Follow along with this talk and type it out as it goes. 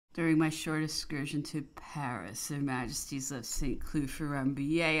During my short excursion to Paris, Their Majesties left St. Cloud for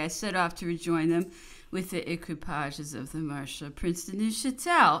Rambouillet. I set off to rejoin them with the equipages of the Marshal Prince de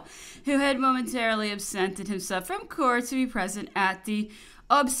Neuchâtel, who had momentarily absented himself from court to be present at the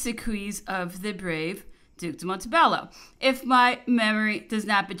obsequies of the brave Duke de Montebello. If my memory does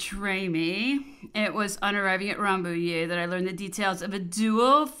not betray me, it was on arriving at Rambouillet that I learned the details of a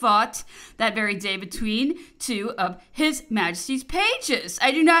duel fought that very day between two of His Majesty's pages.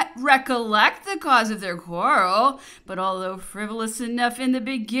 I do not recollect the cause of their quarrel, but although frivolous enough in the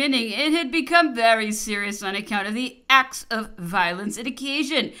beginning, it had become very serious on account of the acts of violence it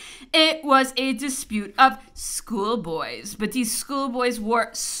occasioned. It was a dispute of schoolboys, but these schoolboys wore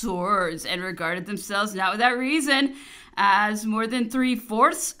swords and regarded themselves not without reason as more than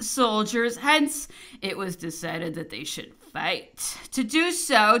 3/4 soldiers. Hence, it was decided that they should fight. To do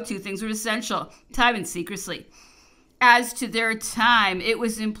so, two things were essential: time and secrecy. As to their time, it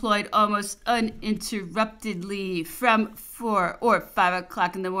was employed almost uninterruptedly from 4 or 5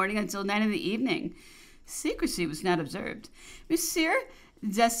 o'clock in the morning until 9 in the evening. Secrecy was not observed. Monsieur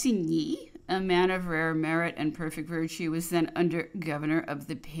d'Assigny, a man of rare merit and perfect virtue, was then under governor of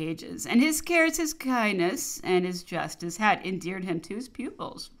the pages, and his cares, his kindness, and his justice had endeared him to his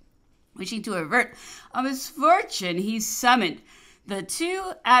pupils. Wishing to avert a misfortune, he summoned the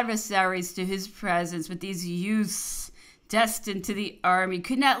two adversaries to his presence, but these youths, destined to the army,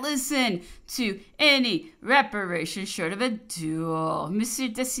 could not listen to any reparation short of a duel. Monsieur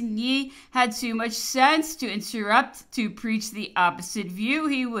d'Assigny had too much sense to interrupt, to preach the opposite view.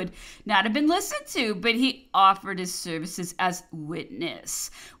 He would not have been listened to, but he offered his services as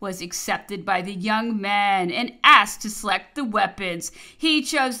witness, was accepted by the young men, and asked to select the weapons. He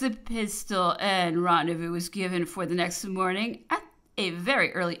chose the pistol, and rendezvous was given for the next morning at a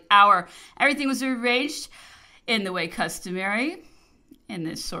very early hour. Everything was arranged in the way customary in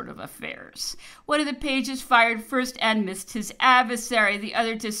this sort of affairs. One of the pages fired first and missed his adversary. The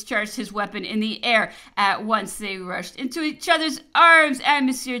other discharged his weapon in the air. At once they rushed into each other's arms, and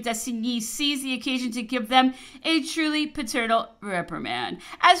Monsieur d'Assigny seized the occasion to give them a truly paternal reprimand.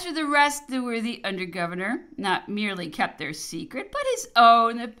 As for the rest, the worthy under-governor not merely kept their secret, but his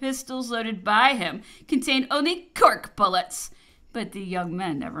own. The pistols loaded by him contained only cork bullets, but the young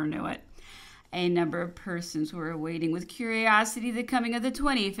men never knew it. A number of persons were awaiting with curiosity the coming of the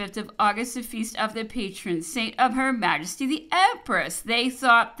 25th of August, the feast of the patron saint of Her Majesty the Empress. They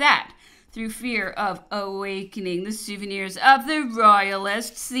thought that, through fear of awakening the souvenirs of the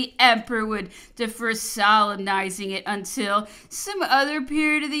royalists, the emperor would defer solemnizing it until some other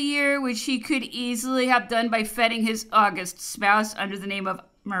period of the year, which he could easily have done by feting his august spouse under the name of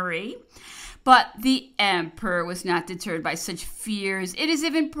Marie. But the emperor was not deterred by such fears. It is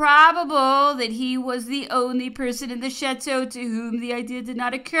even probable that he was the only person in the chateau to whom the idea did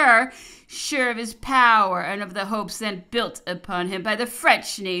not occur. Sure of his power and of the hopes then built upon him by the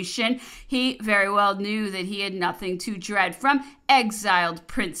French nation, he very well knew that he had nothing to dread from exiled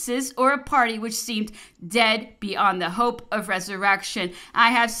princes or a party which seemed dead beyond the hope of resurrection. I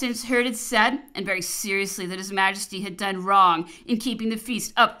have since heard it said, and very seriously, that His Majesty had done wrong in keeping the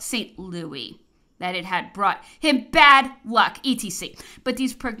feast of St. Louis, that it had brought him bad luck, etc. But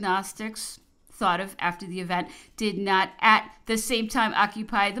these prognostics, thought of after the event, did not at the same time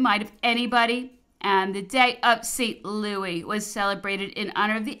occupy the mind of anybody, and the day of St. Louis was celebrated in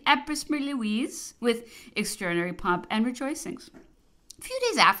honor of the Empress Marie Louise with extraordinary pomp and rejoicings. A few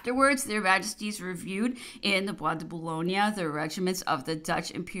days afterwards, Their Majesties reviewed in the Bois de Boulogne the regiments of the Dutch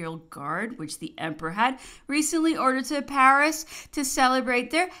Imperial Guard, which the Emperor had recently ordered to Paris to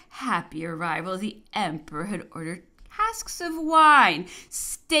celebrate their happy arrival. The Emperor had ordered casks of wine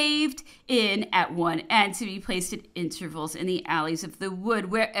staved in at one end to be placed at intervals in the alleys of the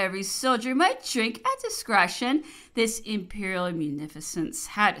wood, where every soldier might drink at discretion. This imperial munificence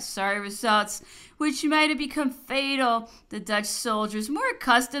had sorry results, which might have become fatal. The Dutch soldiers, more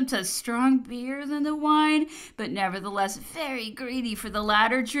accustomed to strong beer than the wine, but nevertheless very greedy for the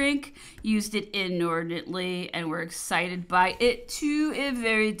latter drink, used it inordinately and were excited by it to a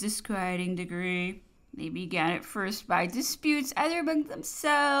very disquieting degree. They began at first by disputes, either among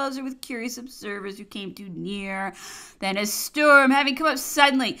themselves or with curious observers who came too near. Then a storm having come up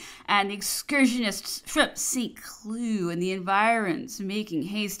suddenly, and the excursionists from St. Cloud and the environs making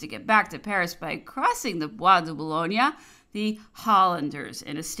haste to get back to Paris by crossing the Bois de Boulogne, the Hollanders,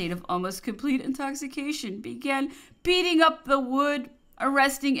 in a state of almost complete intoxication, began beating up the wood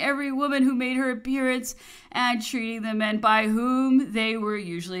arresting every woman who made her appearance and treating the men by whom they were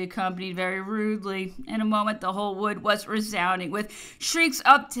usually accompanied very rudely. In a moment, the whole wood was resounding with shrieks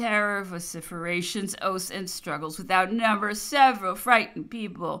of terror, vociferations, oaths, and struggles without number. Several frightened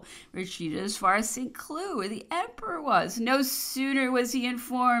people retreated as far as St. Cloud, where the emperor was. No sooner was he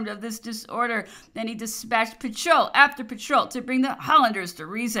informed of this disorder than he dispatched patrol after patrol to bring the Hollanders to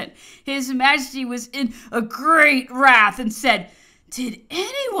reason. His Majesty was in a great wrath and said, "Did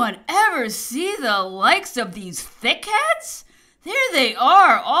anyone ever see the likes of these thickheads? There they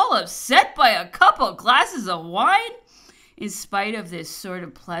are, all upset by a couple glasses of wine." In spite of this sort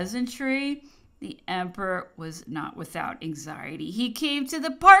of pleasantry, the emperor was not without anxiety. He came to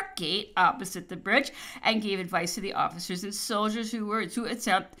the park gate opposite the bridge and gave advice to the officers and soldiers who were to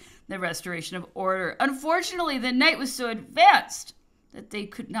attempt the restoration of order. Unfortunately, the night was so advanced that they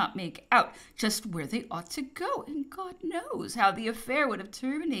could not make out just where they ought to go, and God knows how the affair would have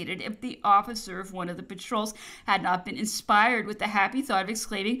terminated if the officer of one of the patrols had not been inspired with the happy thought of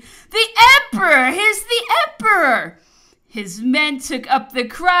exclaiming, "The Emperor! Here's the Emperor!" His men took up the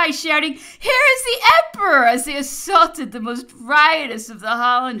cry, shouting, "Here is the Emperor!" as they assaulted the most riotous of the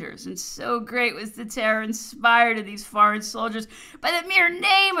Hollanders. And so great was the terror inspired in these foreign soldiers by the mere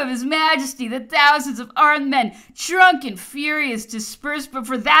name of His Majesty that thousands of armed men, drunk and furious, dispersed but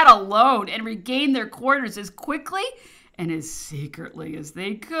for that alone and regained their quarters as quickly and as secretly as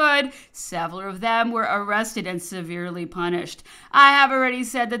they could. Several of them were arrested and severely punished. I have already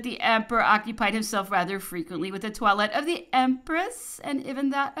said that the emperor occupied himself rather frequently with the toilette of the empress and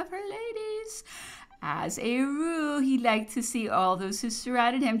even that of her ladies. As a rule, he liked to see all those who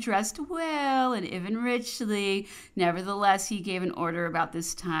surrounded him dressed well and even richly. Nevertheless, he gave an order about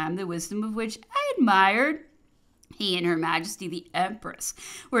this time, the wisdom of which I admired. He and Her Majesty the Empress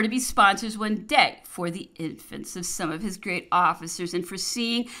were to be sponsors one day for the infants of some of his great officers, and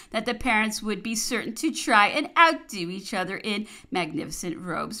foreseeing that the parents would be certain to try and outdo each other in magnificent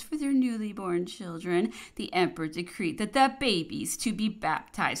robes for their newly born children, the Emperor decreed that the babies to be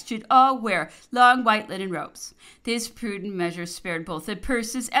baptized should all wear long white linen robes. This prudent measure spared both the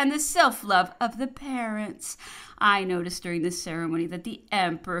purses and the self-love of the parents. I noticed during the ceremony that the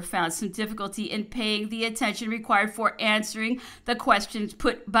emperor found some difficulty in paying the attention required for answering the questions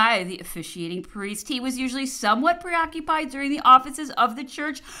put by the officiating priest. He was usually somewhat preoccupied during the offices of the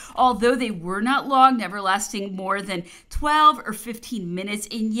church, although they were not long, never lasting more than 12 or 15 minutes,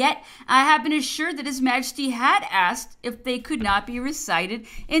 and yet I have been assured that His Majesty had asked if they could not be recited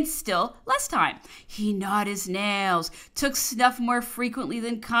in still less time. He gnawed his nails, took snuff more frequently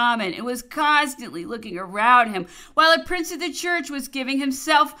than common, and was constantly looking around him, while a prince of the church was giving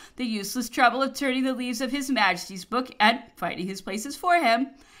himself the useless trouble of turning the leaves of His Majesty's book and finding his places for him.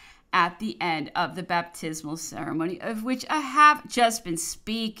 At the end of the baptismal ceremony, of which I have just been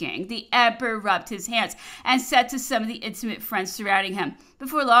speaking, the emperor rubbed his hands and said to some of the intimate friends surrounding him,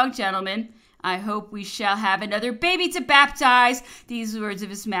 "Before long, gentlemen, I hope we shall have another baby to baptize." These words of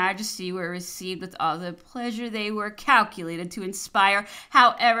His Majesty were received with all the pleasure they were calculated to inspire.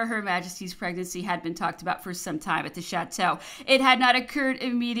 However, Her Majesty's pregnancy had been talked about for some time at the chateau. It had not occurred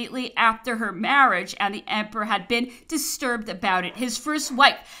immediately after her marriage, and the emperor had been disturbed about it. His first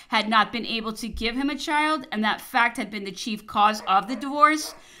wife had not been able to give him a child, and that fact had been the chief cause of the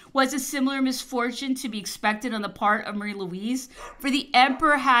divorce. Was a similar misfortune to be expected on the part of Marie-Louise? For the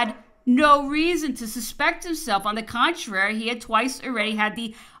emperor had no reason to suspect himself. On the contrary, he had twice already had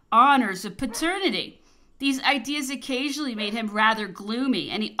the honors of paternity. These ideas occasionally made him rather gloomy,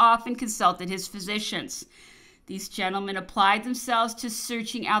 and he often consulted his physicians. These gentlemen applied themselves to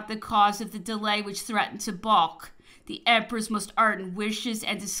searching out the cause of the delay which threatened to balk the emperor's most ardent wishes,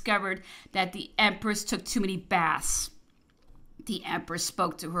 and discovered that the empress took too many baths. The emperor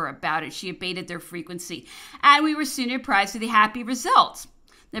spoke to her about it. She abated their frequency, and we were soon apprised of the happy result.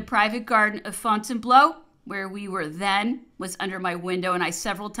 The private garden of Fontainebleau, where we were then, was under my window, and I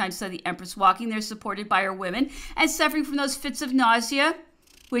several times saw the empress walking there supported by her women and suffering from those fits of nausea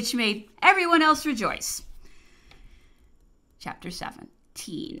which made everyone else rejoice. Chapter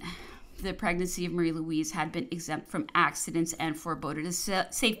 17. The pregnancy of Marie-Louise had been exempt from accidents and foreboded a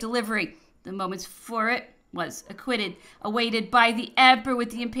safe delivery. The moments for it was awaited by the emperor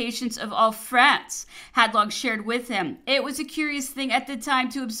with the impatience of all France had long shared with him. It was a curious thing at the time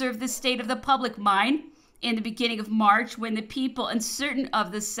to observe the state of the public mind in the beginning of March, when the people, uncertain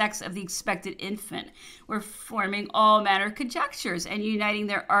of the sex of the expected infant, were forming all manner of conjectures and uniting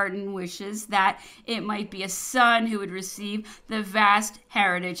their ardent wishes that it might be a son who would receive the vast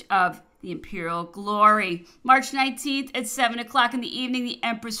heritage of the imperial glory. March 19th at 7 o'clock in the evening, the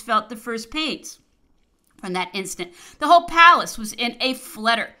empress felt the first pains. From that instant, the whole palace was in a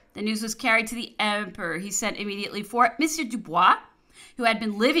flutter. The news was carried to the emperor. He sent immediately for Monsieur Dubois, who had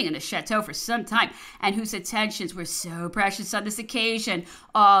been living in the chateau for some time and whose attentions were so precious on this occasion.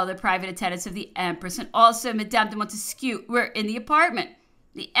 All the private attendants of the empress and also Madame de Montesquieu were in the apartment.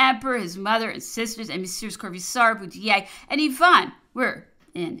 The emperor, his mother and sisters, and Messieurs Corvisart, Boudier, and Yvonne were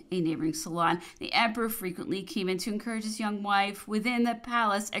in a neighboring salon. The emperor frequently came in to encourage his young wife. Within the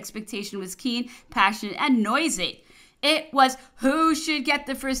palace, expectation was keen, passionate, and noisy. It was who should get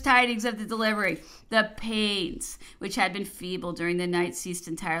the first tidings of the delivery. The pains, which had been feeble during the night, ceased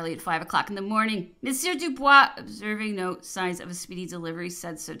entirely at 5 o'clock in the morning. Monsieur Dubois, observing no signs of a speedy delivery,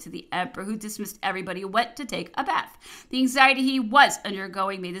 said so to the emperor, who dismissed everybody and went to take a bath. The anxiety he was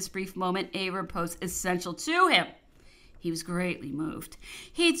undergoing made this brief moment a repose essential to him. He was greatly moved.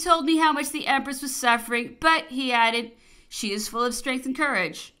 He told me how much the empress was suffering, but, he added, she is full of strength and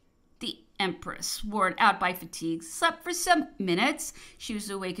courage. The empress, worn out by fatigue, slept for some minutes. She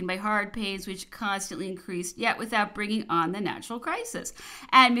was awakened by hard pains, which constantly increased, yet without bringing on the natural crisis.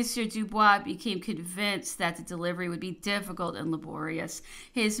 And Monsieur Dubois became convinced that the delivery would be difficult and laborious.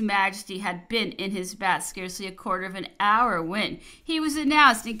 His Majesty had been in his bath scarcely a quarter of an hour when he was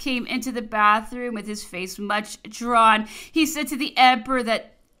announced and came into the bathroom with his face much drawn. He said to the emperor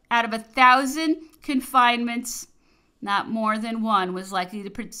that out of 1,000 confinements, not more than one was likely to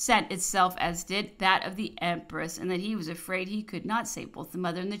present itself as did that of the empress, and that he was afraid he could not save both the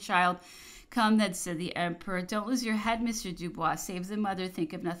mother and the child. Come then, said the emperor, don't lose your head, Monsieur Dubois. Save the mother,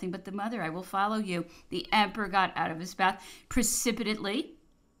 think of nothing but the mother. I will follow you. The emperor got out of his bath precipitately,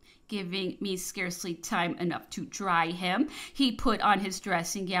 giving me scarcely time enough to dry him. He put on his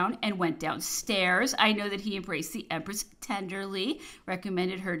dressing gown and went downstairs. I know that he embraced the empress tenderly,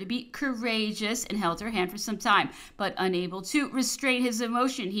 recommended her to be courageous, and held her hand for some time. But unable to restrain his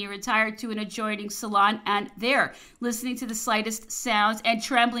emotion, he retired to an adjoining salon, and there, listening to the slightest sounds and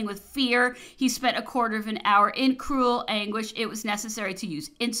trembling with fear, he spent a quarter of an hour in cruel anguish. It was necessary to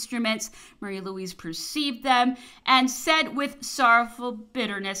use instruments. Marie-Louise perceived them and said with sorrowful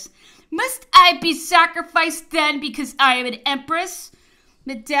bitterness, must I be sacrificed then because I am an empress?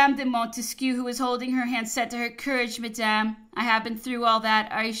 Madame de Montesquieu, who was holding her hand, said to her, courage, madame. I have been through all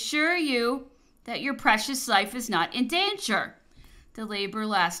that. I assure you that your precious life is not in danger. The labor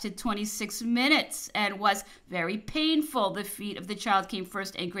lasted 26 minutes and was very painful. The feet of the child came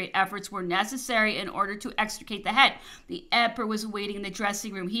first, and great efforts were necessary in order to extricate the head. The emperor was waiting in the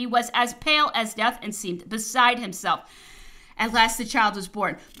dressing room. He was as pale as death and seemed beside himself. At last the child was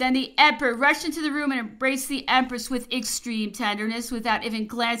born. Then the emperor rushed into the room and embraced the empress with extreme tenderness, without even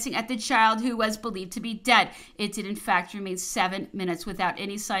glancing at the child, who was believed to be dead. It did in fact remain 7 minutes without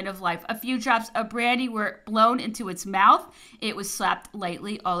any sign of life. A few drops of brandy were blown into its mouth. It was slapped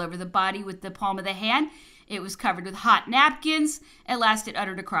lightly all over the body with the palm of the hand. It was covered with hot napkins. At last it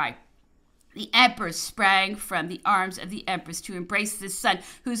uttered a cry. The emperor sprang from the arms of the empress to embrace the son,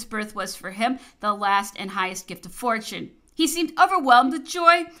 whose birth was for him the last and highest gift of fortune. He seemed overwhelmed with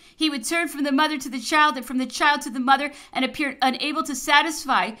joy. He would turn from the mother to the child and from the child to the mother, and appeared unable to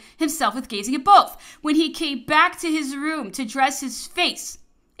satisfy himself with gazing at both. When he came back to his room to dress his face,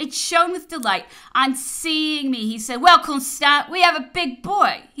 it shone with delight. On seeing me, he said, well, Constant, we have a big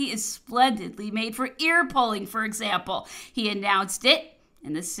boy. He is splendidly made for ear pulling, for example. He announced it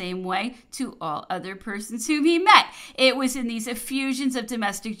in the same way to all other persons whom he met. It was in these effusions of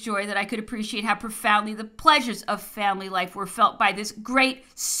domestic joy that I could appreciate how profoundly the pleasures of family life were felt by this great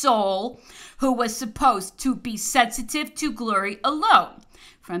soul, who was supposed to be sensitive to glory alone.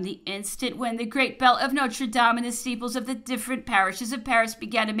 From the instant when the great bell of Notre Dame and the steeples of the different parishes of Paris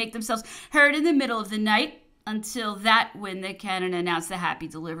began to make themselves heard in the middle of the night, until that when the cannon announced the happy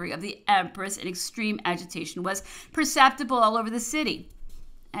delivery of the empress, an extreme agitation was perceptible all over the city.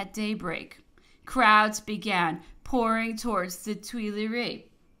 At daybreak, crowds began pouring towards the Tuileries.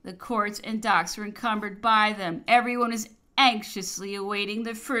 The courts and docks were encumbered by them. Everyone was anxiously awaiting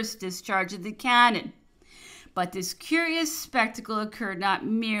the first discharge of the cannon. But this curious spectacle occurred not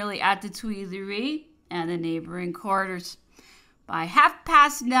merely at the Tuileries and the neighboring quarters. By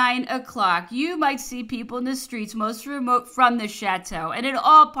 9:30, you might see people in the streets most remote from the chateau and in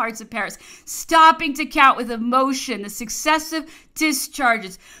all parts of Paris stopping to count with emotion the successive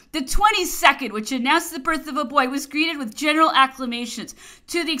discharges. The 22nd, which announced the birth of a boy, was greeted with general acclamations.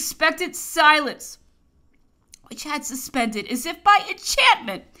 To the expectant silence, which had suspended, as if by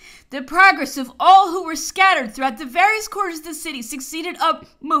enchantment, the progress of all who were scattered throughout the various quarters of the city, succeeded a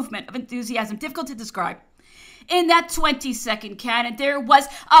movement of enthusiasm difficult to describe. In that 20-second canon, there was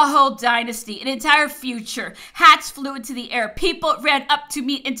a whole dynasty, an entire future. Hats flew into the air. People ran up to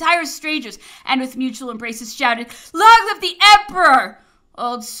meet entire strangers and with mutual embraces shouted, "Long live the Emperor!"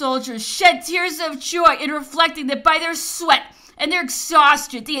 Old soldiers shed tears of joy in reflecting that by their sweat and their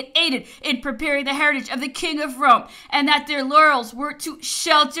exhaustion they had aided in preparing the heritage of the King of Rome, and that their laurels were to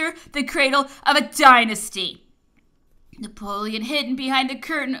shelter the cradle of a dynasty. Napoleon, hidden behind the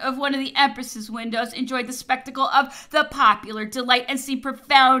curtain of one of the Empress's windows, enjoyed the spectacle of the popular delight and seemed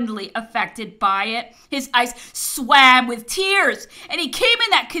profoundly affected by it. His eyes swam with tears, and he came in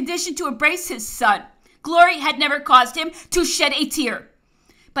that condition to embrace his son. Glory had never caused him to shed a tear.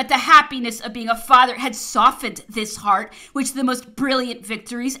 But the happiness of being a father had softened this heart, which the most brilliant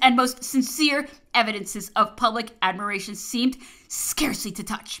victories and most sincere evidences of public admiration seemed scarcely to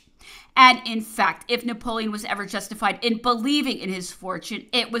touch. And in fact, if Napoleon was ever justified in believing in his fortune,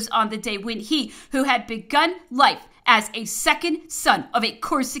 it was on the day when he, who had begun life as a second son of a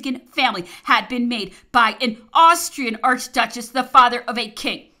Corsican family, had been made by an Austrian archduchess the father of a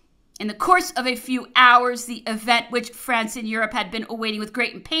king. In the course of a few hours, the event which France and Europe had been awaiting with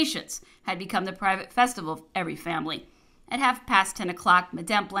great impatience had become the private festival of every family. At 10:30,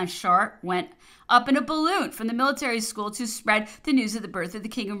 Madame Blanchard went up in a balloon from the military school to spread the news of the birth of the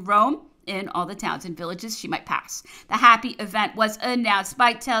King of Rome in all the towns and villages she might pass. The happy event was announced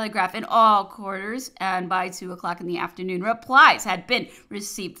by telegraph in all quarters, and by 2:00 in the afternoon, replies had been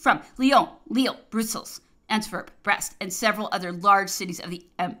received from Lyon, Lille, Brussels, Antwerp, Brest, and several other large cities of the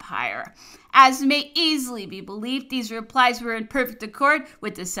empire. As may easily be believed, these replies were in perfect accord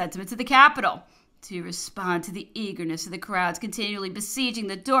with the sentiments of the capital. To respond to the eagerness of the crowds continually besieging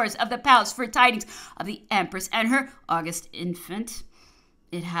the doors of the palace for tidings of the Empress and her august infant,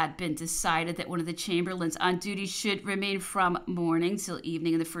 it had been decided that one of the chamberlains on duty should remain from morning till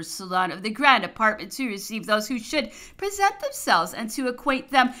evening in the first salon of the grand apartment to receive those who should present themselves and to acquaint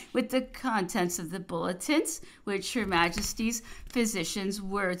them with the contents of the bulletins, which Her Majesty's physicians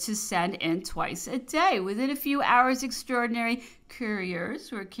were to send in twice a day. Within a few hours, extraordinary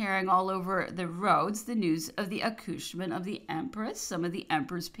couriers were carrying all over the roads the news of the accouchement of the Empress. Some of the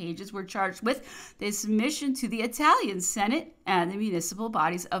Emperor's pages were charged with this mission to the Italian Senate and the municipal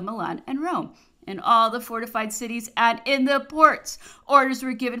bodies of Milan and Rome. In all the fortified cities and in the ports, orders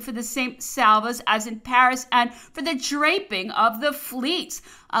were given for the same salvas as in Paris and for the draping of the fleets.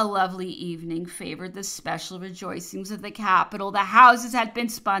 A lovely evening favored the special rejoicings of the capital. The houses had been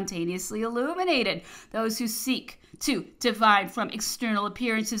spontaneously illuminated. Those who seek to divine from external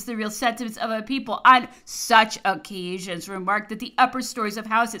appearances the real sentiments of a people on such occasions remarked that the upper stories of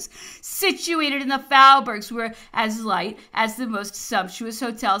houses situated in the Faubourgs were as light as the most sumptuous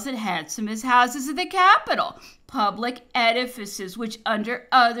hotels and handsomest houses of the capital. Public edifices, which under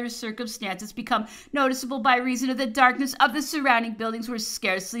other circumstances become noticeable by reason of the darkness of the surrounding buildings, were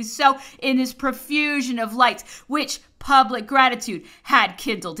scarcely so in this profusion of lights which public gratitude had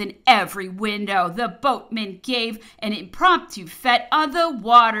kindled in every window. The boatmen gave an impromptu fete on the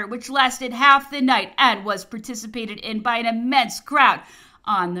water, which lasted half the night and was participated in by an immense crowd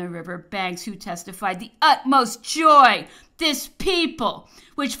on the river banks, who testified the utmost joy. This people,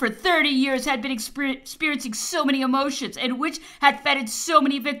 which for 30 years had been experiencing so many emotions and which had feted so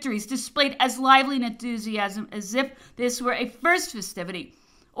many victories, displayed as lively an enthusiasm as if this were a first festivity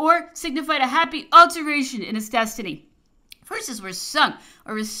or signified a happy alteration in its destiny. Verses were sung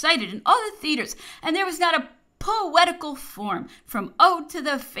or recited in all the theaters, and there was not a poetical form, from ode to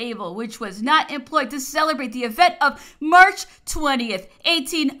the fable, which was not employed to celebrate the event of March 20th,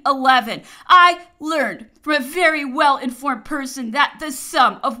 1811. I learned from a very well-informed person that the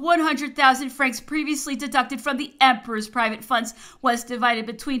sum of 100,000 francs previously deducted from the Emperor's private funds was divided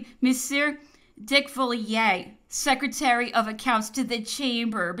between Monsieur Dicvolier, Secretary of Accounts to the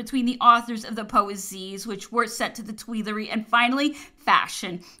Chamber, between the authors of the poesies which were sent to the Tuileries, and finally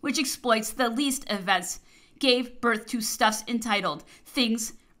Fashion, which exploits the least events, gave birth to stuffs entitled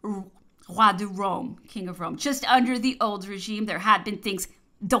Things Roi de Rome, King of Rome. Just under the old regime, there had been things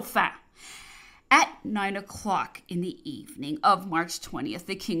Dauphin. At 9:00 in the evening of March 20th,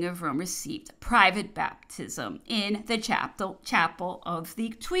 the King of Rome received private baptism in the chapel of the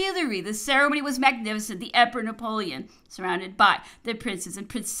Tuileries. The ceremony was magnificent. The Emperor Napoleon, surrounded by the princes and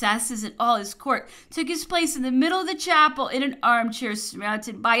princesses and all his court, took his place in the middle of the chapel in an armchair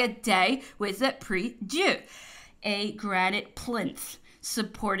surmounted by a dais with a prie-dieu, a granite plinth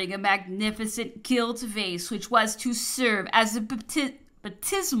supporting a magnificent gilt vase which was to serve as a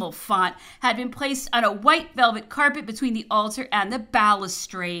baptismal font had been placed on a white velvet carpet between the altar and the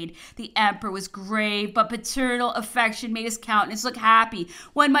balustrade. The emperor was grave, but paternal affection made his countenance look happy.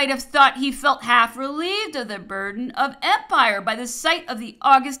 One might have thought he felt half relieved of the burden of empire by the sight of the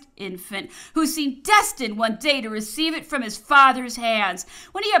august infant, who seemed destined one day to receive it from his father's hands.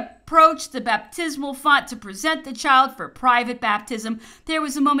 When he approached the baptismal font to present the child for private baptism, there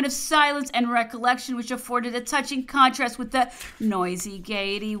was a moment of silence and recollection which afforded a touching contrast with the noisy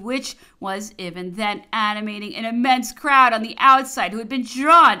gaiety which was even then animating an immense crowd on the outside, who had been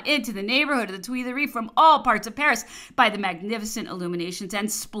drawn into the neighborhood of the Tuileries from all parts of Paris by the magnificent illuminations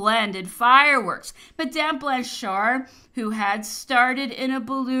and splendid fireworks. Madame Blanchard, who had started in a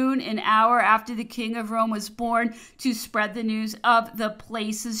balloon an hour after the King of Rome was born to spread the news of the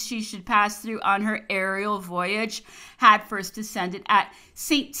places she should pass through on her aerial voyage, had first descended at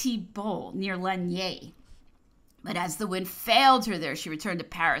Saint-Thibault near Lagny. But as the wind failed her there, she returned to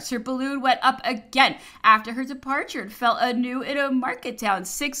Paris. Her balloon went up again after her departure and fell anew in a market town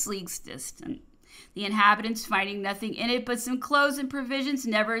 6 leagues distant. The inhabitants, finding nothing in it but some clothes and provisions,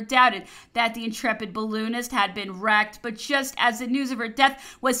 never doubted that the intrepid balloonist had been wrecked. But just as the news of her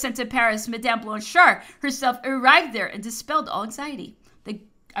death was sent to Paris, Madame Blanchard herself arrived there and dispelled all anxiety.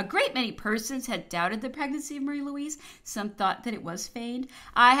 A great many persons had doubted the pregnancy of Marie-Louise. Some thought that it was feigned.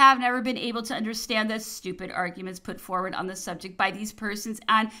 I have never been able to understand the stupid arguments put forward on the subject by these persons,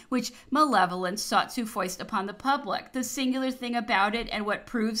 and which malevolence sought to foist upon the public. The singular thing about it, and what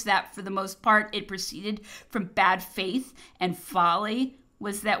proves that for the most part it proceeded from bad faith and folly,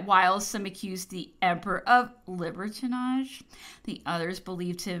 was that while some accused the emperor of libertinage, the others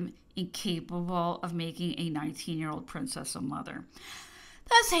believed him incapable of making a 19-year-old princess a mother.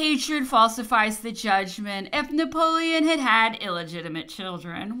 Thus, hatred falsifies the judgment. If Napoleon had had illegitimate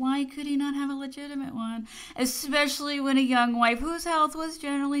children, why could he not have a legitimate one? Especially when a young wife whose health was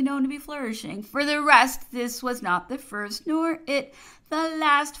generally known to be flourishing. For the rest, this was not the first, nor the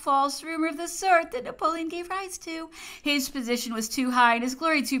last false rumor of the sort that Napoleon gave rise to. His position was too high and his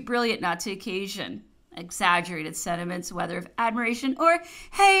glory too brilliant not to occasion exaggerated sentiments, whether of admiration or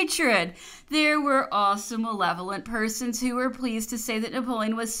hatred. There were also malevolent persons who were pleased to say that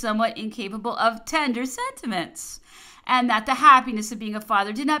Napoleon was somewhat incapable of tender sentiments, and that the happiness of being a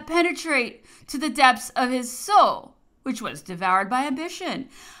father did not penetrate to the depths of his soul, which was devoured by ambition.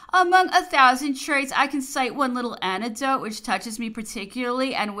 Among 1,000 traits, I can cite one little anecdote which touches me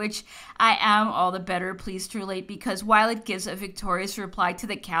particularly, and which I am all the better pleased to relate, because while it gives a victorious reply to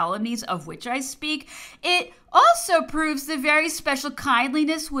the calumnies of which I speak, it also proves the very special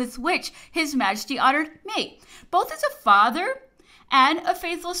kindliness with which His Majesty honored me. Both as a father and a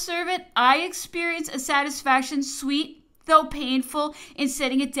faithful servant, I experience a satisfaction sweet, though painful, in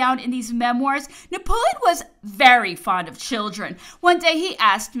setting it down in these memoirs. Napoleon was very fond of children. One day he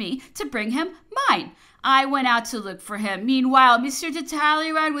asked me to bring him mine. I went out to look for him. Meanwhile, Monsieur de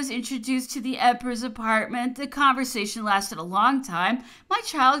Talleyrand was introduced to the emperor's apartment. The conversation lasted a long time. My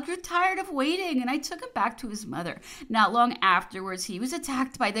child grew tired of waiting, and I took him back to his mother. Not long afterwards, he was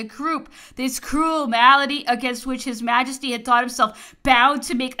attacked by the croup, this cruel malady against which His Majesty had thought himself bound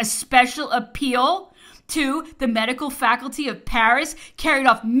to make a special appeal to the medical faculty of Paris, carried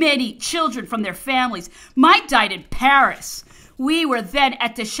off many children from their families. Mine died in Paris. We were then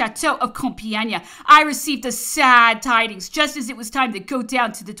at the Chateau of Compiègne. I received the sad tidings just as it was time to go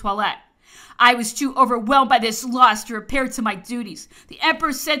down to the toilette. I was too overwhelmed by this loss to repair to my duties. The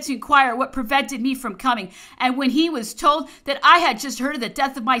emperor sent to inquire what prevented me from coming, and when he was told that I had just heard of the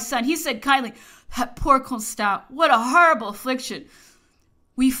death of my son, he said kindly, "That poor Constant, what a horrible affliction.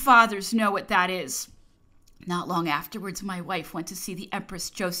 We fathers know what that is." Not long afterwards, my wife went to see the Empress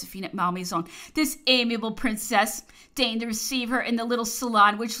Josephine at Malmaison. This amiable princess deigned to receive her in the little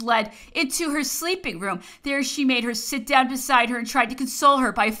salon which led into her sleeping room. There she made her sit down beside her and tried to console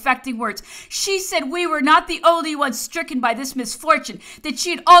her by affecting words. She said we were not the only ones stricken by this misfortune, that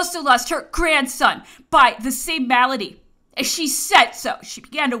she had also lost her grandson by the same malady. As she said so, she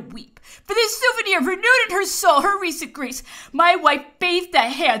began to weep. For this souvenir renewed in her soul her recent griefs. My wife bathed the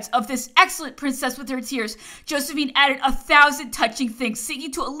hands of this excellent princess with her tears. Josephine added 1,000 touching things,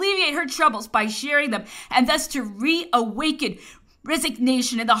 seeking to alleviate her troubles by sharing them, and thus to reawaken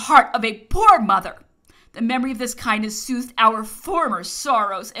resignation in the heart of a poor mother. The memory of this kindness soothed our former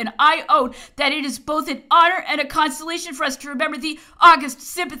sorrows, and I own that it is both an honor and a consolation for us to remember the august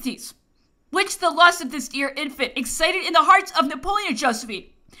sympathies which the loss of this dear infant excited in the hearts of Napoleon and Josephine.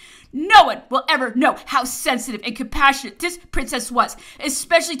 No one will ever know how sensitive and compassionate this princess was,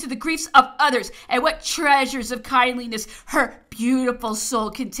 especially to the griefs of others, and what treasures of kindliness her beautiful soul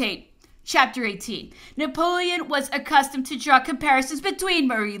contained. Chapter 18. Napoleon was accustomed to draw comparisons between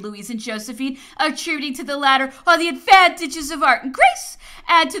Marie-Louise and Josephine, attributing to the latter all the advantages of art and grace,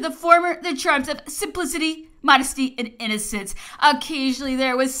 and to the former the charms of simplicity, modesty, and innocence. Occasionally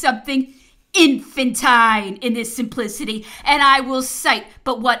there was something infantine in this simplicity, and I will cite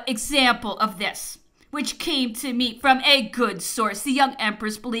but one example of this, which came to me from a good source. The young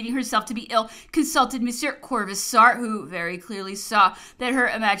empress, believing herself to be ill, consulted Monsieur Corvisart, who very clearly saw that her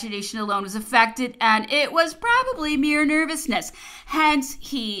imagination alone was affected, and it was probably mere nervousness. Hence,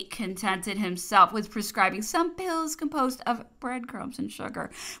 he contented himself with prescribing some pills composed of breadcrumbs and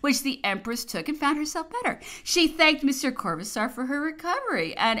sugar, which the empress took and found herself better. She thanked Monsieur Corvisart for her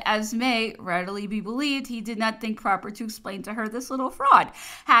recovery, and as may readily be believed, he did not think proper to explain to her this little fraud.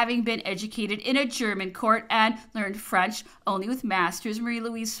 Having been educated in a German court and learned French only with masters,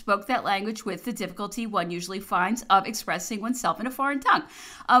 Marie-Louise spoke that language with the difficulty one usually finds of expressing oneself in a foreign tongue.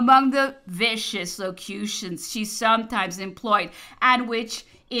 Among the vicious locutions she sometimes employed, and which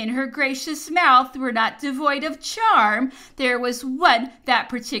in her gracious mouth were not devoid of charm, there was one that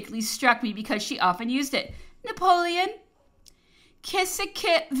particularly struck me because she often used it. Napoleon, qu'est-ce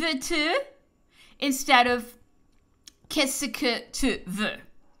que veux-tu? Instead of qu'est-ce que tu veux?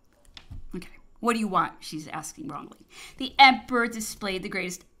 What do you want? She's asking wrongly. The emperor displayed the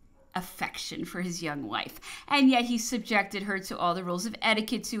greatest affection for his young wife, and yet he subjected her to all the rules of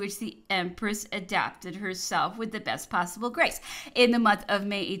etiquette to which the empress adapted herself with the best possible grace. In the month of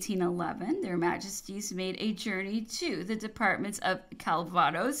May 1811, their majesties made a journey to the departments of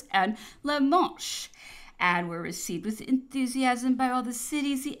Calvados and La Manche, and were received with enthusiasm by all the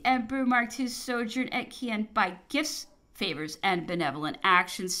cities. The emperor marked his sojourn at Caen by gifts, favors, and benevolent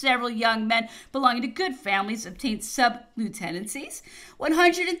actions. Several young men belonging to good families obtained sub-lieutenancies.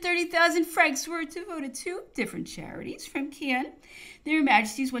 130,000 francs were devoted to different charities. From Caen, their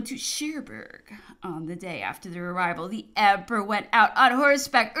majesties went to Cherbourg on the day after their arrival. The emperor went out on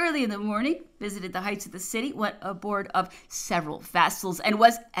horseback early in the morning, visited the heights of the city, went aboard of several vessels, and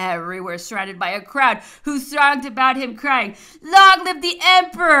was everywhere surrounded by a crowd who thronged about him, crying, "Long live the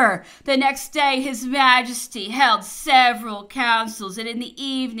emperor!" The next day his majesty held several councils, and in the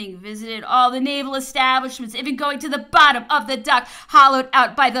evening visited all the naval establishments, even going to the bottom of the dock hollowed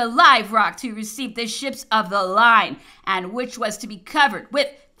out by the live rock to receive the ships of the line, and which was to be covered with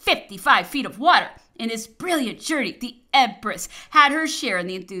 55 feet of water. In this brilliant journey, the empress had her share in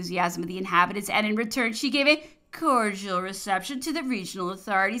the enthusiasm of the inhabitants, and in return she gave a cordial reception to the regional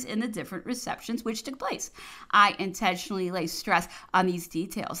authorities in the different receptions which took place. I intentionally lay stress on these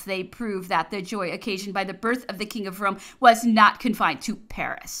details. They prove that the joy occasioned by the birth of the King of Rome was not confined to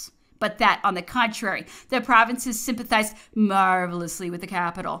Paris, but that, on the contrary, the provinces sympathized marvelously with the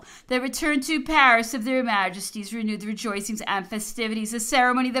capital. The return to Paris of their majesties renewed the rejoicings and festivities. The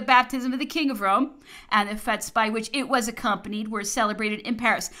ceremony of the baptism of the King of Rome and the fetes by which it was accompanied were celebrated in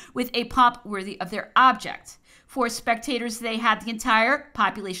Paris with a pomp worthy of their object. For spectators, they had the entire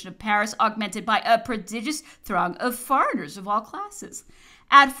population of Paris, augmented by a prodigious throng of foreigners of all classes.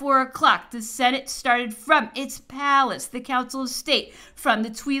 At 4 o'clock, the Senate started from its palace, the Council of State from the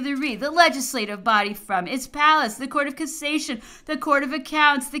Tuileries, the legislative body from its palace, the Court of Cassation, the Court of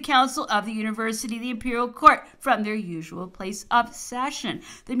Accounts, the Council of the University, the Imperial Court from their usual place of session,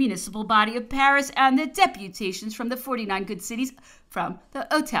 the municipal body of Paris, and the deputations from the 49 good cities from the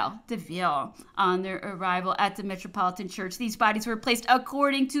Hôtel de Ville. On their arrival at the Metropolitan Church, these bodies were placed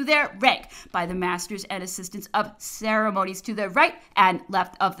according to their rank by the masters and assistants of ceremonies to the right and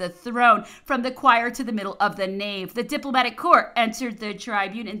left of the throne, from the choir to the middle of the nave. The diplomatic corps entered the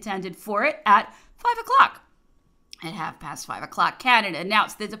tribune intended for it at 5 o'clock. At 5:30, cannon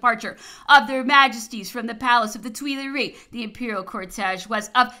announced the departure of their majesties from the palace of the Tuileries. The imperial cortege was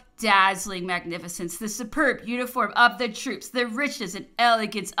of dazzling magnificence. The superb uniform of the troops, the richness and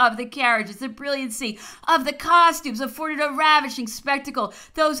elegance of the carriages, the brilliancy of the costumes afforded a ravishing spectacle.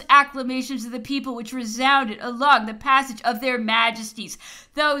 Those acclamations of the people which resounded along the passage of their majesties,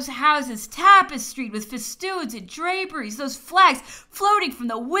 those houses tapestried with festoons and draperies, those flags floating from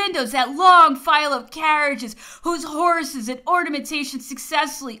the windows, that long file of carriages whose horses and ornamentation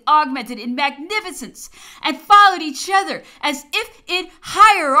successfully augmented in magnificence and followed each other as if in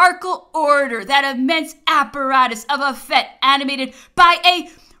hierarchical order, that immense apparatus of a fete animated by a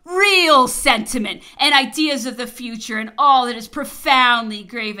real sentiment and ideas of the future, and all that is profoundly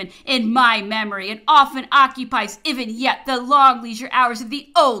graven in my memory, and often occupies even yet the long leisure hours of the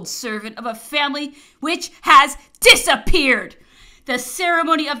old servant of a family which has disappeared. The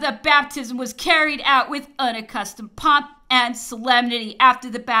ceremony of the baptism was carried out with unaccustomed pomp and solemnity. After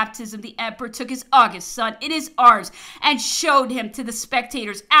the baptism, the emperor took his august son in his arms and showed him to the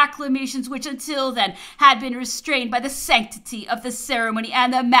spectators, acclamations which until then had been restrained by the sanctity of the ceremony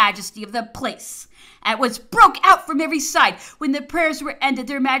and the majesty of the place. At once broke out from every side. When the prayers were ended,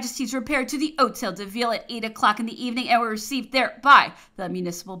 their majesties repaired to the Hôtel de Ville at 8 o'clock in the evening and were received there by the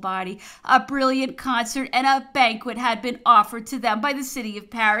municipal body. A brilliant concert and a banquet had been offered to them by the city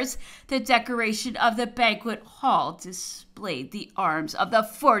of Paris. The decoration of the banquet hall displayed the arms of the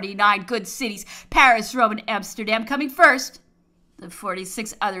 49 good cities, Paris, Rome, and Amsterdam, coming first, the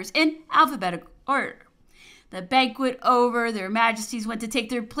 46 others in alphabetical order. The banquet over, their majesties went to take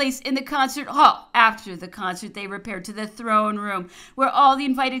their place in the concert hall. After the concert, they repaired to the throne room, where all the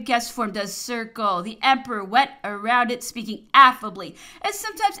invited guests formed a circle. The emperor went around it, speaking affably, and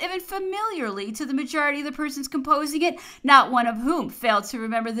sometimes even familiarly, to the majority of the persons composing it, not one of whom failed to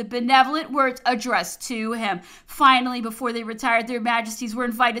remember the benevolent words addressed to him. Finally, before they retired, their majesties were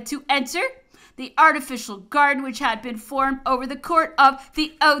invited to enter the artificial garden which had been formed over the court of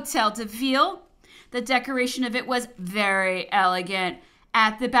the Hôtel de Ville. The decoration of it was very elegant.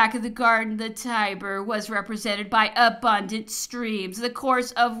 At the back of the garden, the Tiber was represented by abundant streams, the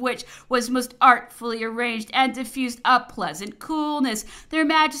course of which was most artfully arranged and diffused a pleasant coolness. Their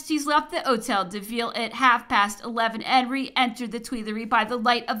majesties left the Hôtel de Ville at 11:30 and re-entered the Tuileries by the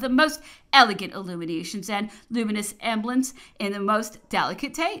light of the most elegant illuminations and luminous emblems in the most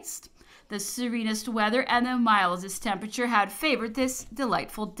delicate taste. The serenest weather and the mildest temperature had favored this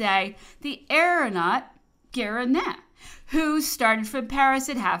delightful day. The aeronaut Guérin, who started from Paris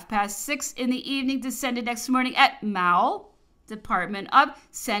at 6:30 in the evening, descended next morning at Meaux, department of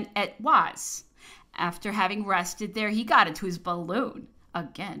Seine-et-Oise. After having rested there, he got into his balloon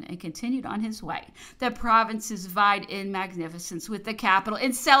again and continued on his way. The provinces vied in magnificence with the capital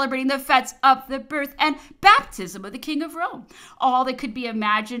in celebrating the fetes of the birth and baptism of the King of Rome. All that could be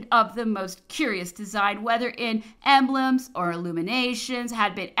imagined of the most curious design, whether in emblems or illuminations,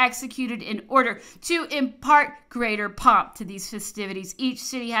 had been executed in order to impart greater pomp to these festivities. Each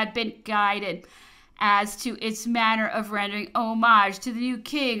city had been guided as to its manner of rendering homage to the new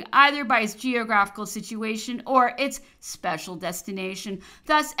king, either by its geographical situation or its special destination.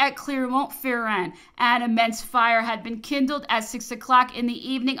 Thus, at Clermont-Ferrand, an immense fire had been kindled at 6 o'clock in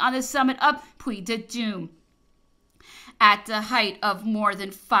the evening on the summit of Puy de Dôme. At the height of more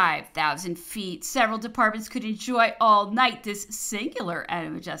than 5,000 feet, several departments could enjoy all night this singular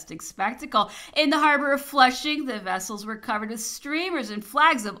and majestic spectacle. In the harbor of Flushing, the vessels were covered with streamers and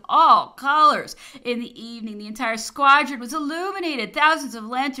flags of all colors. In the evening, the entire squadron was illuminated. Thousands of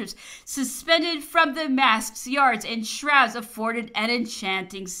lanterns suspended from the masts, yards, and shrouds afforded an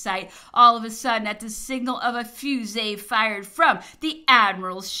enchanting sight. All of a sudden, at the signal of a fusee fired from the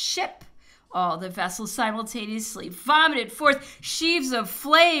admiral's ship, all the vessels simultaneously vomited forth sheaves of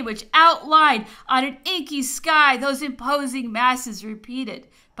flame which outlined on an inky sky those imposing masses repeated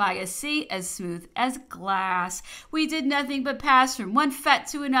by a sea as smooth as glass. We did nothing but pass from one fete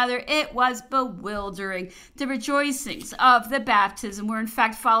to another. It was bewildering. The rejoicings of the baptism were in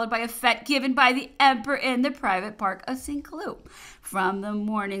fact followed by a fete given by the emperor in the private park of Saint-Cloud. From the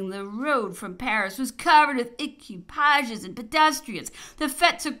morning, the road from Paris was covered with equipages and pedestrians. The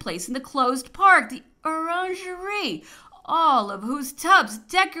fete took place in the closed park, the Orangerie, all of whose tubs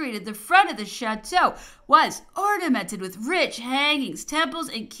decorated the front of the chateau, was ornamented with rich hangings. Temples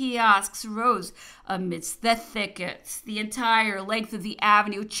and kiosks rose amidst the thickets. The entire length of the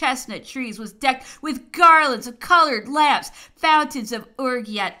avenue of chestnut trees was decked with garlands of colored lamps. Fountains of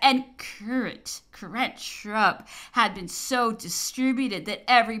orgeat and currant shrub had been so distributed that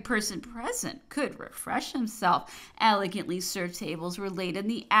every person present could refresh himself. Elegantly served tables were laid in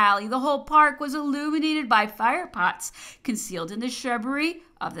the alley. The whole park was illuminated by fire pots concealed in the shrubbery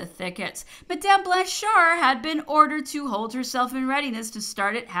of the thickets. Madame Blanchard had been ordered to hold herself in readiness to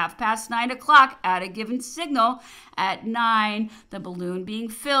start at 9:30 o'clock at a given signal. At 9, the balloon being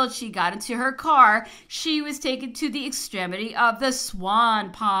filled, she got into her car. She was taken to the extremity of the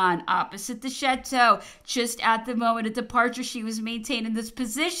Swan Pond opposite the chateau. Just at the moment of departure, she was maintained in this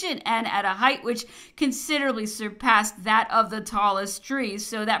position and at a height which considerably surpassed that of the tallest trees,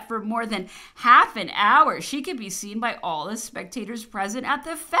 so that for more than half an hour she could be seen by all the spectators present at the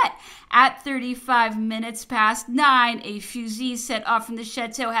the fete. At 35 minutes past 9, a fusee set off from the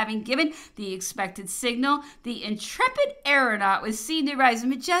chateau, having given the expected signal. The intrepid aeronaut was seen to rise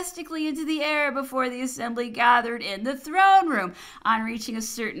majestically into the air before the assembly gathered in the throne room. On reaching a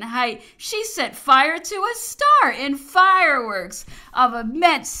certain height, she set fire to a star, and fireworks of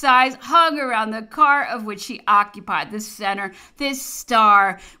immense size hung around the car of which she occupied the center. This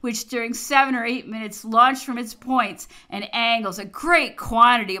star, which during 7 or 8 minutes launched from its points and angles a great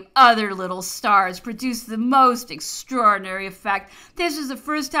quantity of other little stars, produced the most extraordinary effect. This was the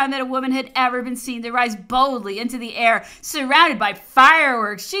first time that a woman had ever been seen to rise boldly into the air, surrounded by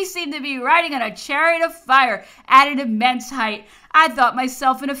fireworks. She seemed to be riding on a chariot of fire at an immense height. I thought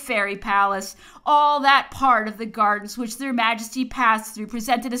myself in a fairy palace. All that part of the gardens which their majesty passed through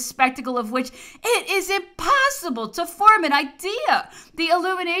presented a spectacle of which it is impossible to form an idea. The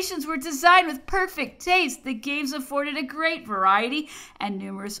illuminations were designed with perfect taste. The games afforded a great variety, and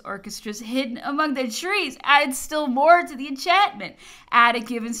numerous orchestras hidden among the trees added still more to the enchantment. At a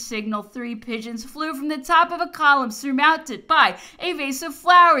given signal, 3 pigeons flew from the top of a column surmounted by a vase of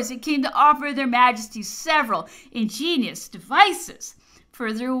flowers and came to offer their majesties several ingenious devices.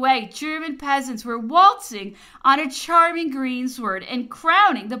 Further away, German peasants were waltzing on a charming greensward and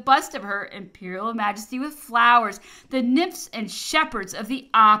crowning the bust of her imperial majesty with flowers. The nymphs and shepherds of the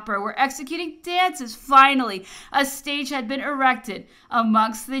opera were executing dances. Finally, a stage had been erected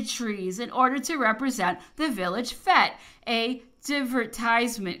amongst the trees in order to represent the village fete, a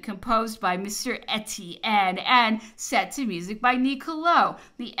divertisement composed by Mr. Etienne and set to music by Niccolo.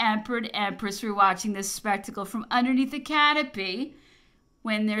 The emperor and empress were watching this spectacle from underneath the canopy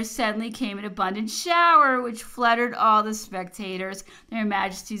when there suddenly came an abundant shower which fluttered all the spectators. Their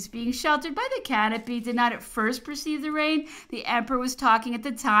majesties, being sheltered by the canopy, did not at first perceive the rain. The emperor was talking at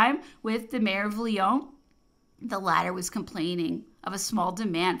the time with the mayor of Lyon. The latter was complaining of a small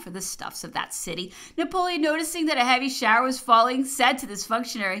demand for the stuffs of that city. Napoleon, noticing that a heavy shower was falling, said to this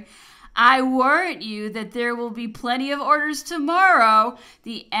functionary, "I warrant you that there will be plenty of orders tomorrow."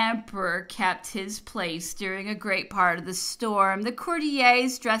 The emperor kept his place during a great part of the storm. The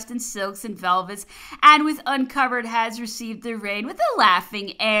courtiers, dressed in silks and velvets and with uncovered heads, received the rain with a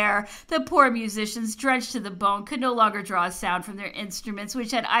laughing air. The poor musicians, drenched to the bone, could no longer draw a sound from their instruments,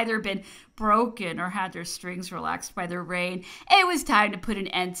 which had either been broken or had their strings relaxed by the rain. It was time to put an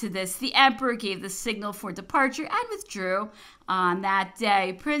end to this. The emperor gave the signal for departure and withdrew. On that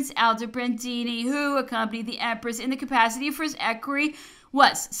day, Prince Aldobrandini, who accompanied the empress in the capacity of first equerry,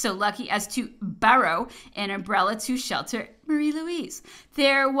 was so lucky as to borrow an umbrella to shelter Marie-Louise.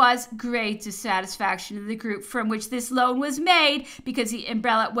 There was great dissatisfaction in the group from which this loan was made because the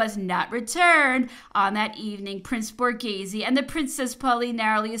umbrella was not returned. On that evening, Prince Borghese and the Princess Pauline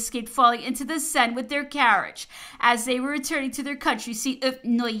narrowly escaped falling into the Seine with their carriage as they were returning to their country seat of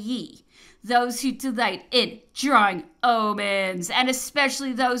Neuilly. Those who delight in drawing omens, and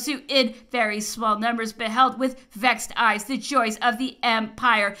especially those who in very small numbers beheld with vexed eyes the joys of the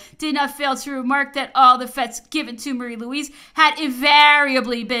empire, did not fail to remark that all the fetes given to Marie-Louise had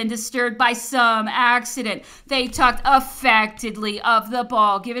invariably been disturbed by some accident. They talked affectedly of the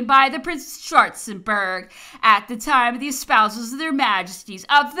ball given by the Prince Schwarzenberg at the time of the espousals of their majesties,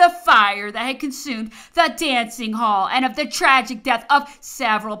 of the fire that had consumed the dancing hall, and of the tragic death of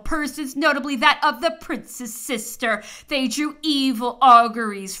several persons, notably that of the prince's sister. They drew evil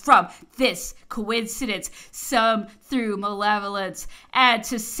auguries from this coincidence, some through malevolence, and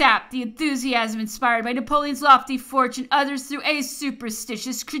to sap the enthusiasm inspired by Napoleon's lofty fortune, others through a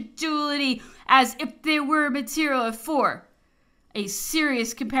superstitious credulity, as if there were material for a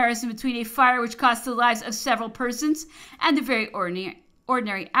serious comparison between a fire which cost the lives of several persons and the very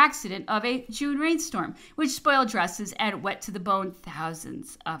ordinary accident of a June rainstorm, which spoiled dresses and wet to the bone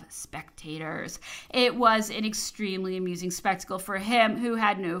thousands of spectators. It was an extremely amusing spectacle for him who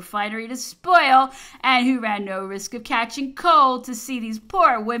had no finery to spoil and who ran no risk of catching cold, to see these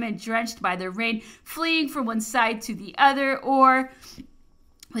poor women drenched by the rain, fleeing from one side to the other, or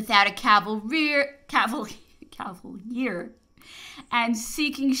without a cavalier and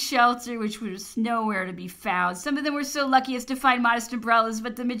seeking shelter which was nowhere to be found. Some of them were so lucky as to find modest umbrellas,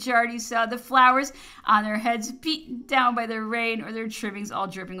 but the majority saw the flowers on their heads beaten down by the rain, or their trimmings all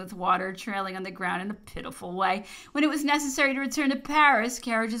dripping with water, trailing on the ground in a pitiful way. When it was necessary to return to Paris,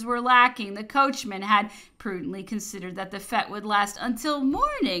 carriages were lacking. The coachmen had prudently considered that the fete would last until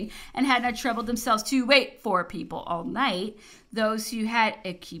morning, and had not troubled themselves to wait for people all night. Those who had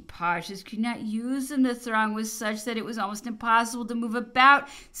equipages could not use them. The throng was such that it was almost impossible to move about.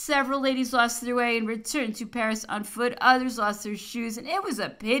 Several ladies lost their way and returned to Paris on foot. Others lost their shoes, and it was a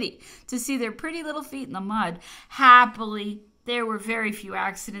pity to see their pretty little feet in the mud. Happily, There were very few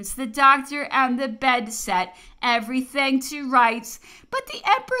accidents. The doctor and the bed set everything to rights. But the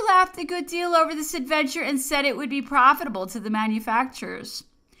emperor laughed a good deal over this adventure and said it would be profitable to the manufacturers.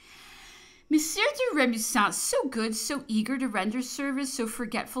 Monsieur de Remusat, so good, so eager to render service, so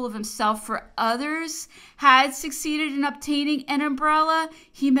forgetful of himself for others, had succeeded in obtaining an umbrella.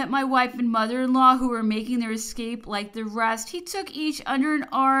 He met my wife and mother-in-law, who were making their escape like the rest. He took each under an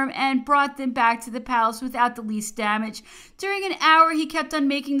arm and brought them back to the palace without the least damage. During an hour, he kept on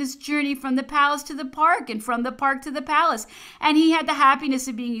making this journey from the palace to the park and from the park to the palace, and he had the happiness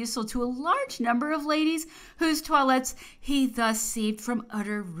of being useful to a large number of ladies whose toilettes he thus saved from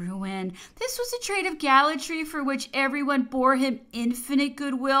utter ruin. This was a trait of gallantry for which everyone bore him infinite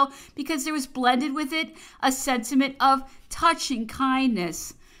goodwill, because there was blended with it a sentiment of touching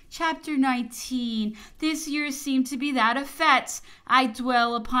kindness. Chapter 19. This year seemed to be that of fêtes. I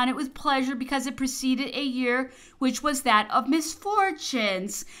dwell upon it with pleasure because it preceded a year which was that of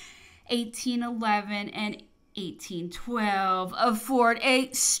misfortunes. 1811 and 1812 afford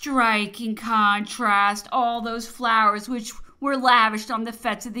a striking contrast. All those flowers which were lavished on the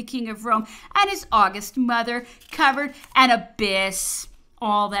fetes of the King of Rome and his august mother covered an abyss.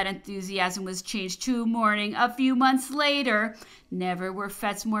 All that enthusiasm was changed to mourning a few months later. Never were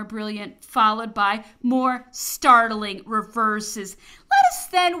fetes more brilliant, followed by more startling reverses. Let us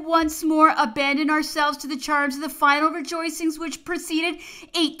then once more abandon ourselves to the charms of the final rejoicings which preceded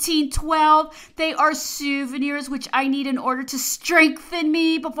 1812. They are souvenirs which I need in order to strengthen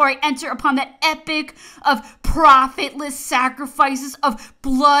me before I enter upon that epic of profitless sacrifices, of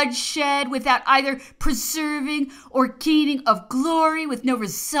bloodshed without either preserving or gaining of glory, with no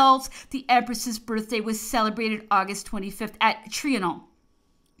results. The Empress's birthday was celebrated August 25th at Trianon.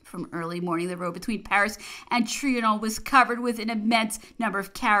 From early morning, the road between Paris and Trianon was covered with an immense number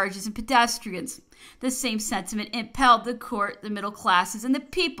of carriages and pedestrians. The same sentiment impelled the court, the middle classes, and the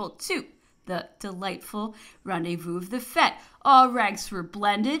people to the delightful rendezvous of the fête. All ranks were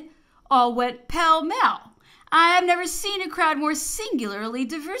blended, all went pell-mell. I have never seen a crowd more singularly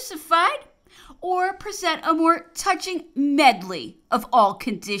diversified, or present a more touching medley of all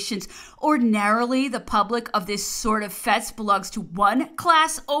conditions. Ordinarily, the public of this sort of fêtes belongs to one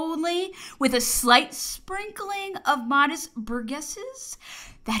class only, with a slight sprinkling of modest burgesses.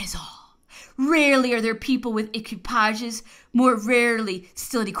 That is all. Rarely are there people with equipages, more rarely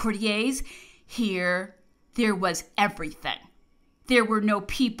still any courtiers. Here, there was everything. There were no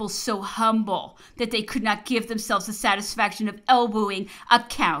people so humble that they could not give themselves the satisfaction of elbowing a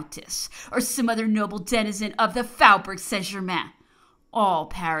countess or some other noble denizen of the Faubourg Saint-Germain. All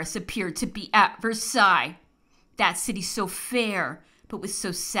Paris appeared to be at Versailles, that city so fair, but with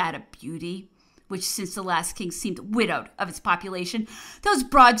so sad a beauty, which since the last king seemed widowed of its population. Those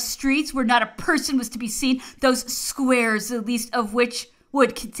broad streets where not a person was to be seen, those squares, the least of which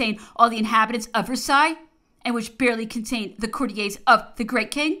would contain all the inhabitants of Versailles, and which barely contained the courtiers of the great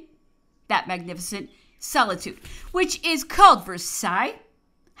king. That magnificent solitude, which is called Versailles,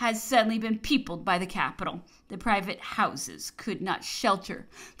 has suddenly been peopled by the capital. The private houses could not shelter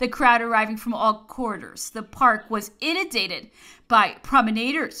the crowd arriving from all quarters. The park was inundated by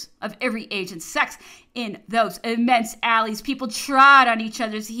promenaders of every age and sex. In those immense alleys, people trod on each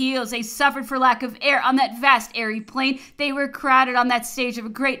other's heels. They suffered for lack of air on that vast airy plain. They were crowded on that stage of a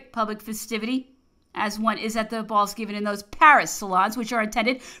great public festivity, as one is at the balls given in those Paris salons which are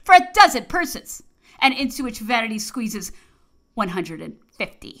intended for a dozen persons, and into which vanity squeezes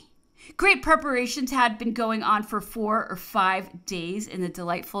 150. Great preparations had been going on for 4 or 5 days in the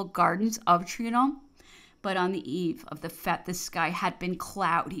delightful gardens of Trianon. But on the eve of the fête, the sky had been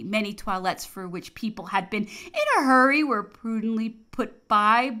cloudy. Many toilettes for which people had been in a hurry were prudently put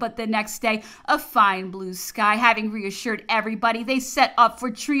by. But the next day, a fine blue sky having reassured everybody, they set off for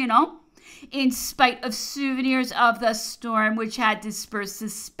Trianon, in spite of souvenirs of the storm which had dispersed the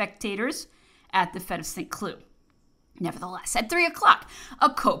spectators at the Fête of St. Cloud. Nevertheless, at 3 o'clock, a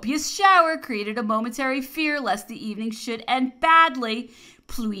copious shower created a momentary fear lest the evening should end badly.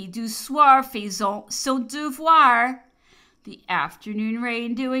 Pluie du soir faisant son devoir. The afternoon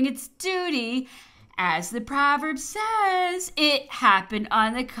rain doing its duty. As the proverb says, it happened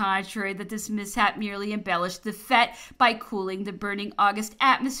on the contrary that this mishap merely embellished the fête by cooling the burning August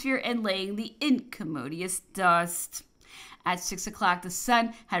atmosphere and laying the incommodious dust. At 6 o'clock, the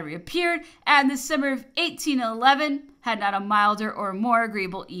sun had reappeared, and the summer of 1811 had not a milder or more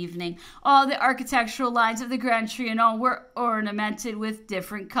agreeable evening. All the architectural lines of the Grand Trianon were ornamented with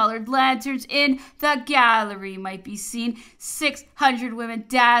different colored lanterns. In the gallery might be seen 600 women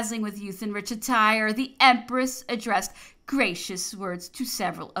dazzling with youth and rich attire. The Empress addressed gracious words to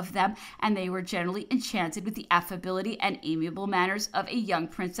several of them, and they were generally enchanted with the affability and amiable manners of a young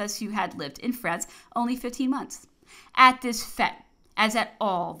princess who had lived in France only 15 months. At this fête, as at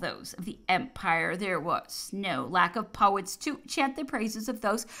all those of the empire, there was no lack of poets to chant the praises of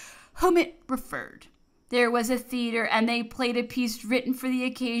those whom it referred. There was a theater, and they played a piece written for the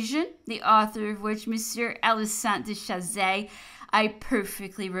occasion, the author of which, Monsieur Alessandre de Chazet, I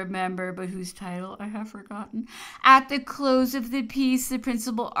perfectly remember, but whose title I have forgotten. At the close of the piece, the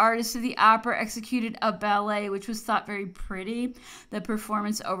principal artist of the opera executed a ballet, which was thought very pretty. The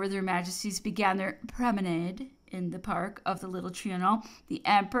performance over their majesties began their promenade in the park of the Little Trianon. The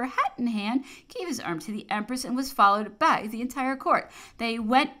emperor, hat in hand, gave his arm to the empress and was followed by the entire court. They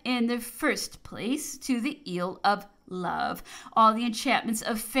went in the first place to the Ile of Love. All the enchantments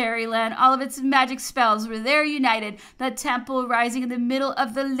of fairyland, all of its magic spells were there united. The temple rising in the middle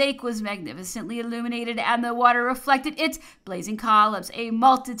of the lake was magnificently illuminated, and the water reflected its blazing columns. A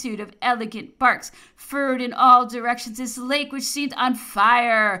multitude of elegant barks furrowed in all directions this lake, which seemed on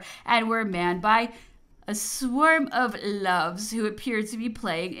fire, and were manned by a swarm of loves who appeared to be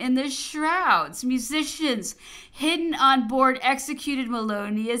playing in the shrouds. Musicians hidden on board executed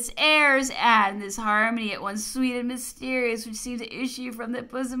melodious airs, and this harmony, at once sweet and mysterious, which seemed to issue from the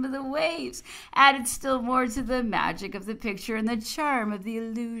bosom of the waves, added still more to the magic of the picture and the charm of the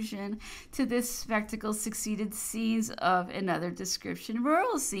illusion. To this spectacle succeeded scenes of another description,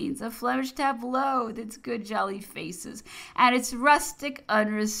 rural scenes, a Flemish tableau with its good jolly faces, and its rustic,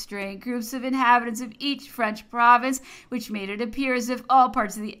 unrestrained groups of inhabitants of each French province, which made it appear as if all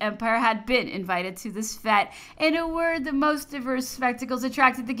parts of the empire had been invited to this fête. In a word, the most diverse spectacles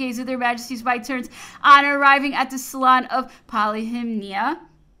attracted the gaze of their majesties by turns. On arriving at the salon of Polyhymnia,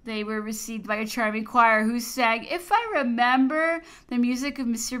 they were received by a charming choir who sang, if I remember, the music of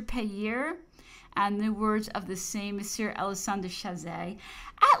Monsieur Payer and the words of the same Monsieur Alessandre de Chazet.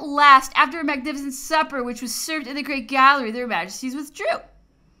 At last, after a magnificent supper which was served in the great gallery, their majesties withdrew.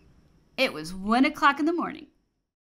 It was 1 o'clock in the morning.